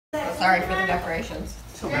Sorry for the decorations.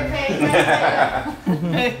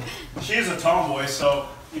 She's a tomboy, so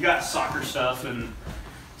you got soccer stuff and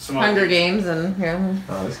some Hunger Games and yeah.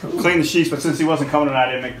 Oh, that's cool. Clean the sheets, but since he wasn't coming tonight,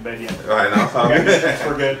 I didn't make the bed yet. All right, now it's all good.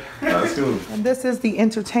 We're good. No, that's cool. And this is the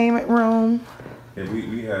entertainment room. Yeah,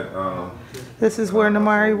 we had This is where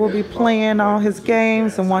Namari will be playing all his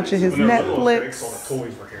games and watching his When they were little, Netflix. all the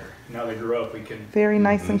toys were here. Now they grew up, we can Very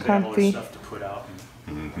nice and they have all comfy. their stuff to put out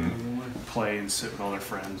and play and sit with all their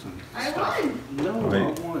friends and stuff. No,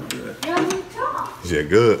 I want that. Yeah, we talk. yeah,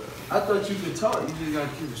 good. I thought you could talk. You just gotta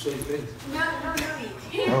keep a straight face. No, you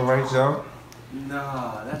can't. All right, y'all.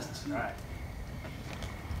 Nah, that's too. Right.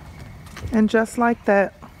 And just like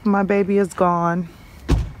that, my baby is gone.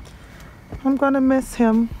 I'm gonna miss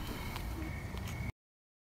him.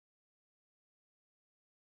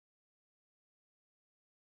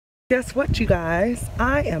 Guess what, you guys?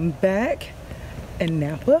 I am back in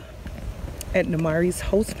Napa at Namari's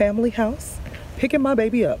host family house, picking my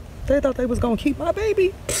baby up. They thought they was gonna keep my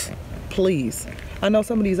baby. Pfft, please. I know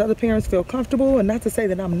some of these other parents feel comfortable, and not to say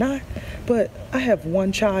that I'm not, but I have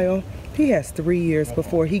one child. He has 3 years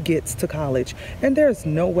before he gets to college, and there's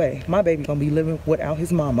no way my baby gonna be living without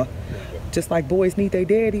his mama. Just like boys need their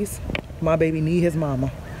daddies, my baby need his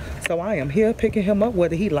mama. So I am here picking him up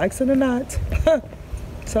whether he likes it or not.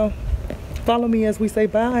 So follow me as we say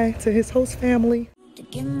bye to his host family. To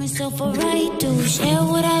give myself a right to share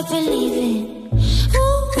what I believe in.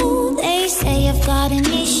 Ooh, they say I've got an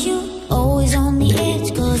issue, always on the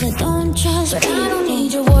edge, cause I don't trust. But I don't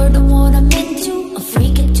need your word on what I'm into. A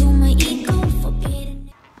freak into my ego, forbidden.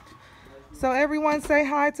 So everyone say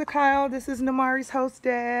hi to Kyle. This is Namari's host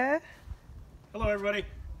dad. Hello, everybody.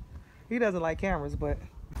 He doesn't like cameras, but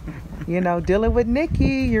you know, dealing with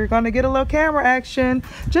Nikki, you're gonna get a little camera action.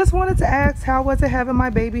 Just wanted to ask, how was it having my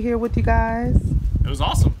baby here with you guys? It was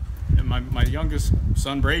awesome. And my youngest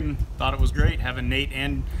son, Braden, thought it was great having Nate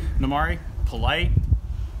and Namari. Polite,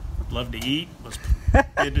 loved to eat,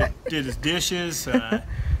 did his dishes.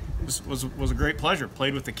 Was a great pleasure.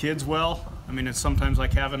 Played with the kids well. I mean, it's sometimes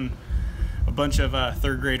like having a bunch of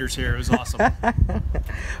third graders here. It was awesome.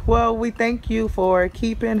 Well, we thank you for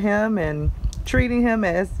keeping him and treating him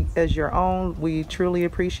as your own. We truly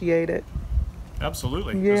appreciate it.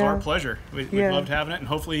 Absolutely. Yeah. It was our pleasure. We Yeah. loved having it, and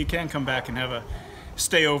hopefully you can come back and have a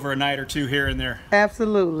stay over a night or two here and there.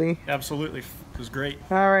 Absolutely. Absolutely. It was great.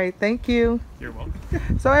 All right, thank you. You're welcome.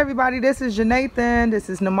 So everybody, this is Jonathan. This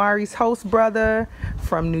is Namari's host brother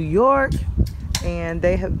from New York, and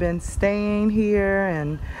they have been staying here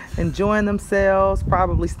and enjoying themselves,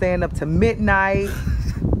 probably staying up to midnight.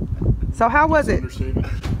 So how was it? Understatement.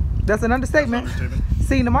 That's an understatement. That's an understatement.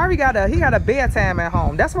 See, Namari got a bedtime at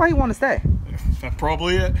home. That's why he want to stay. That's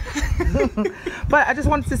probably it. But I just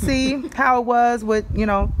wanted to see how it was with, you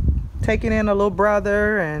know, taking in a little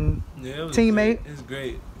brother and Yeah, it was teammate. Great. It's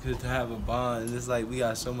great because to have a bond, and it's like we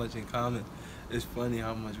got so much in common. It's funny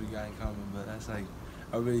how much we got in common, but that's like,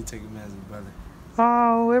 I really take him as a brother.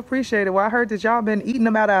 Oh, we appreciate it. Well, I heard that y'all been eating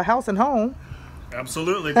them out of house and home.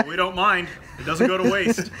 Absolutely, but we don't mind. It doesn't go to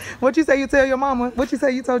waste. What you say you tell your mama? What you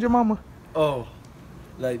say you told your mama? Oh,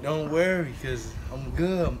 like don't worry, cause I'm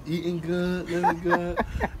good. I'm eating good, living good.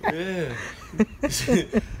 Yeah.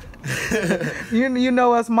 You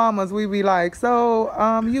know us mamas, we be like,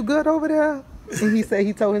 so you good over there? And he said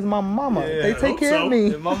he told his mama, Yeah, they I take hope care so. of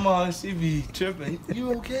me. And my mom, she be tripping.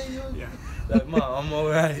 You okay, yo? Yeah. Like, Mom, I'm all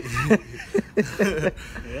right.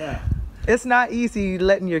 Yeah. It's not easy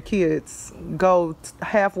letting your kids go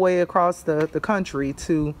halfway across the country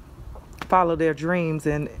to follow their dreams.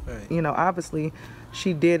 And, Right. you know, obviously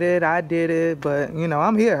she did it, I did it, but, you know,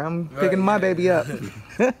 I'm here. I'm picking my baby up.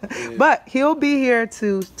 But he'll be here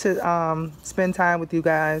to spend time with you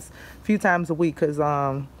guys a few times a week because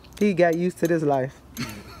he got used to this life.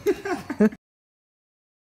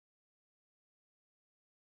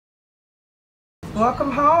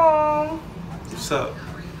 Welcome home. What's up?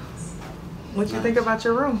 What you think about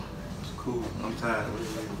your room? It's cool. I'm tired. I'm ready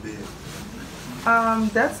to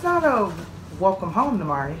bed. That's not a welcome home,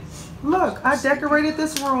 Namari. Look, I decorated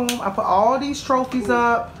this room. I put all these trophies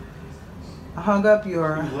up. I hung up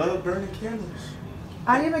your... You love burning candles.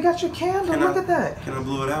 I even got your candle. Look at that. Can I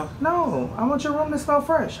blow it out? No, I want your room to smell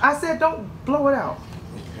fresh. I said don't blow it out.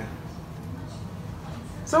 Okay.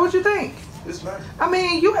 So what you think? It's nice. I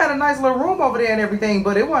mean, you had a nice little room over there and everything,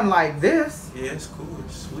 but it wasn't like this. Yeah, it's cool.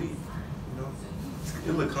 It's sweet. You know,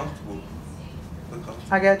 it look comfortable. Look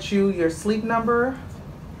comfortable. I got you your sleep number.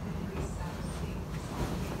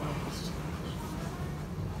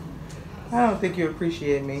 I don't think you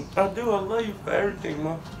appreciate me. I do. I love you for everything,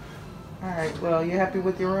 Mom. All right, well, you happy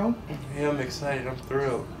with your room? Yeah, I'm excited. I'm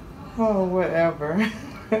thrilled. Oh, whatever.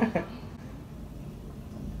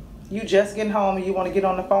 You just getting home and you want to get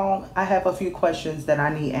on the phone? I have a few questions that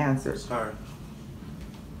I need answered. Sorry.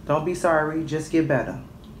 Don't be sorry. Just get better.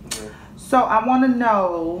 Yeah. So I want to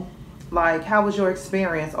know, like, how was your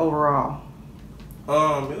experience overall? It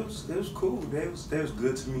was cool. They was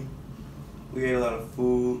good to me. We ate a lot of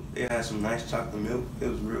food. They had some nice chocolate milk. It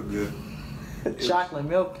was real good. Chocolate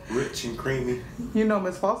milk. Rich and creamy. You know,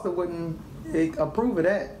 Miss Foster wouldn't approve of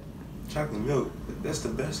that. Chocolate milk. That's the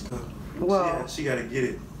best stuff. Well, she gotta get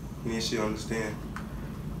it, and then she'll understand.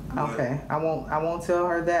 Okay, I won't tell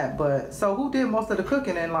her that. But so, who did most of the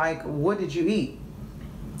cooking, and like, what did you eat?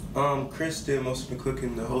 Chris did most of the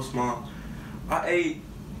cooking. The host mom. I ate.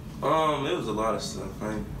 It was a lot of stuff.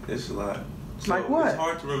 It's a lot. So Like what? It's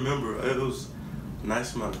hard to remember. It was a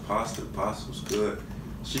nice amount of pasta. The pasta was good.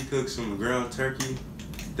 She cooked some ground turkey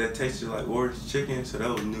that tasted like orange chicken, so that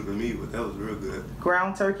was new to me, but that was real good.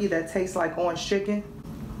 Ground turkey that tastes like orange chicken?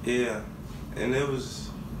 Yeah, and it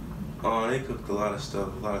was, they cooked a lot of stuff,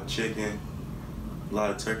 a lot of chicken, a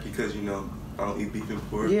lot of turkey, because, you know, I don't eat beef and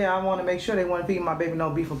pork. Yeah, I want to make sure they want to feed my baby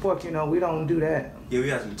no beef and pork. You know, we don't do that. Yeah, we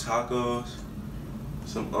had some tacos,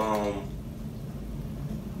 some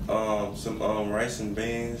rice and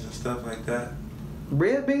beans and stuff like that.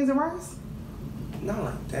 Red beans and rice? Not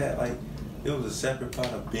like that, like, it was a separate pot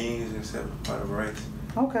of beans and a separate pot of rice.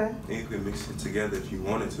 Okay. And you could mix it together if you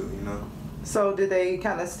wanted to, you know? So did they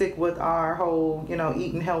kind of stick with our whole, you know,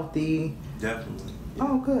 eating healthy? Definitely. Yeah.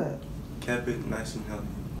 Oh, good. Kept it nice and healthy.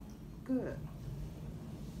 Good.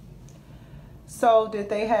 So did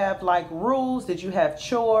they have like rules? Did you have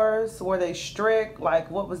chores? Were they strict? Like,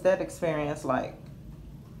 what was that experience like?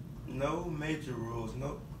 No major rules,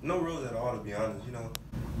 no rules at all, to be honest, you know.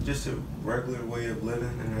 Just a regular way of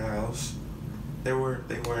living in the house. They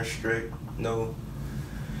weren't strict. No,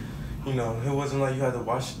 you know, it wasn't like you had to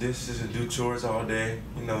wash dishes and do chores all day.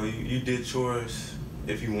 You know, you did chores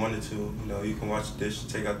if you wanted to. You know, you can wash the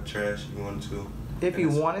dishes, take out the trash if you wanted to. If you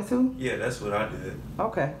wanted to? Yeah, that's what I did.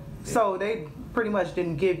 Okay. Yeah. So they pretty much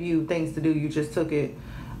didn't give you things to do. You just took it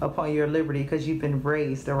upon your liberty because you've been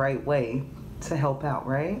raised the right way to help out,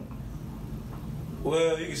 right?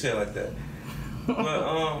 Well, you can say it like that.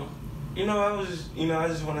 But you know, I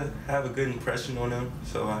just want to have a good impression on them,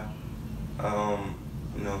 so I,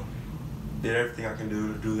 you know, did everything I can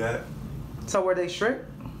do to do that. So were they strict?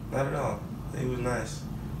 Not at all. He was nice,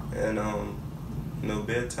 and you know,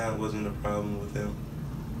 bedtime wasn't a problem with him,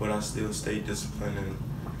 but I still stayed disciplined and,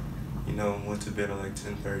 you know, went to bed at like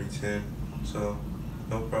 10:30, 10. So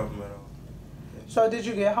no problem at all. So did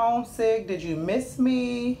you get homesick? Did you miss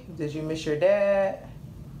me? Did you miss your dad?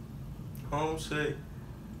 Homesick?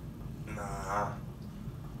 Nah.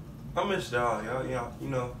 I miss y'all. Y'all, you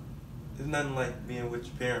know, there's nothing like being with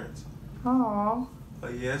your parents. Aww.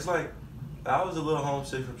 But yeah, it's like, I was a little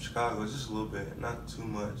homesick from Chicago, just a little bit, not too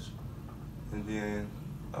much. And then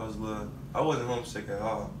I wasn't homesick at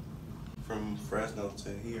all from Fresno to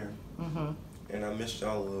here. Mm-hmm. And I missed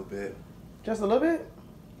y'all a little bit. Just a little bit?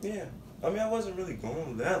 Yeah. I mean, I wasn't really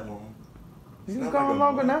gone that long. You was gone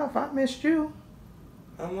long enough. I missed you.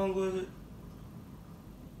 How long was it?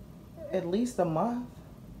 At least a month.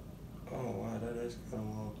 Oh, wow, that is kind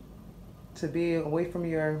of long. To be away from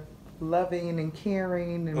your loving and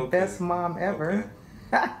caring and Okay. best mom ever.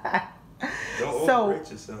 Okay. Don't So-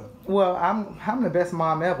 overrate yourself. Well, I'm the best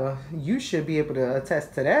mom ever. You should be able to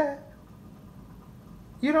attest to that.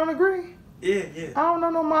 You don't agree? Yeah, yeah. I don't know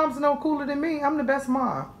no moms no cooler than me. I'm the best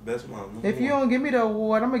mom. Best mom. If you don't give me the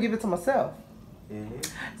award, I'm gonna give it to myself. Mm-hmm.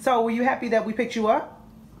 So were you happy that we picked you up?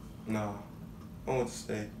 No. I want to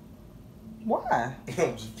stay. Why?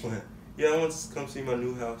 I'm just playing. Yeah, I want to come see my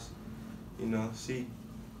new house. You know,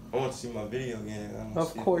 I want to see my video game.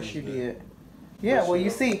 Of course you did. Yeah, But well you you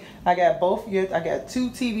know- see, I got two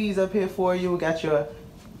TVs up here for you. We got your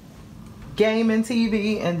gaming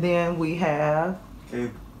TV, and then we have Okay.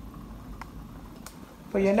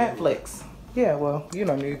 for your That's cable. Netflix. Yeah, well, you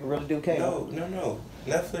don't need to really do cable. No.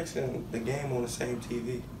 Netflix and the game on the same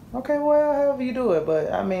TV. Okay, well, however you do it.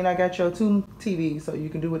 But, I mean, I got your two TVs, so you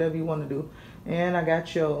can do whatever you want to do. And I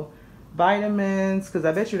got your vitamins, because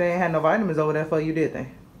I bet you they ain't had no vitamins over there for you, did they?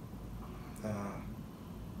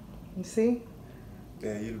 You see?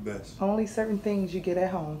 Yeah, you the best. Only certain things you get at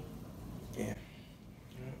home. Yeah.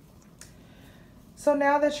 So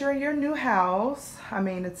now that you're in your new house, I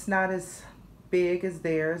mean, it's not as big as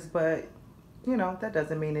theirs, but, you know, that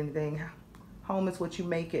doesn't mean anything. Home is what you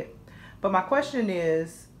make it. But my question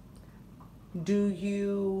is, do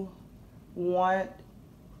you want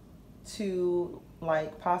to,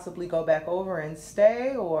 like, possibly go back over and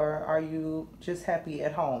stay, or are you just happy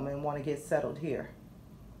at home and want to get settled here?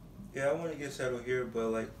 Yeah, I want to get settled here,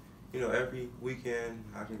 but like, you know, every weekend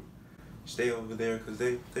stay over there because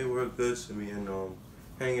they were good to me. And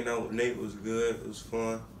hanging out with Nate was good. It was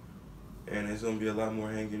fun. And it's going to be a lot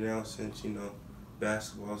more hanging out since, you know,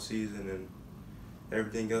 basketball season and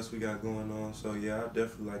everything else we got going on. So, yeah, I'd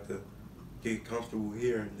definitely like to get comfortable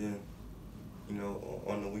here, and then, you know,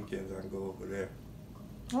 on the weekends I can go over there.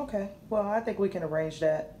 Okay. Well, I think we can arrange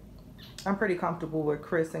that. I'm pretty comfortable with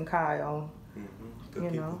Chris and Kyle. Good you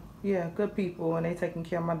people. know, yeah, good people, and they taking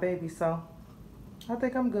care of my baby, so I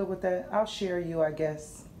think I'm good with that. I'll share you, I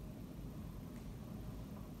guess.